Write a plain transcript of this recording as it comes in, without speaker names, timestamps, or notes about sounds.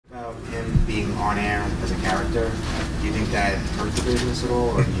being on air as a character, do you think that hurt the business at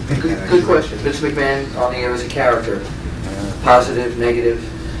all? Or do you think that Good question. Vince McMahon on the air as a character. Positive, negative?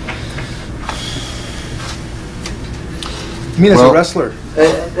 You mean as a wrestler?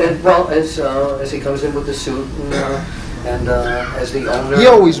 Well, as he comes in with the suit and as the owner. He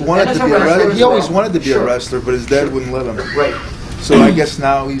always wanted to be a wrestler. He always well. wanted to be Sure. a wrestler, but his dad wouldn't let him. Right. So I guess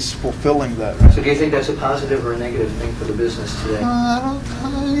now he's fulfilling that. So do you think that's a positive or a negative thing for the business today? I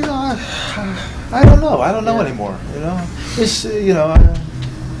don't know. I don't know anymore. You know, it's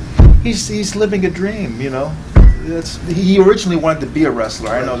he's living a dream. You know, he originally wanted to be a wrestler.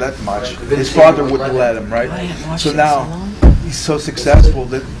 I know that much. His father wouldn't let him, right? So now he's so successful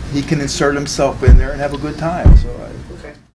that he can insert himself in there and have a good time. So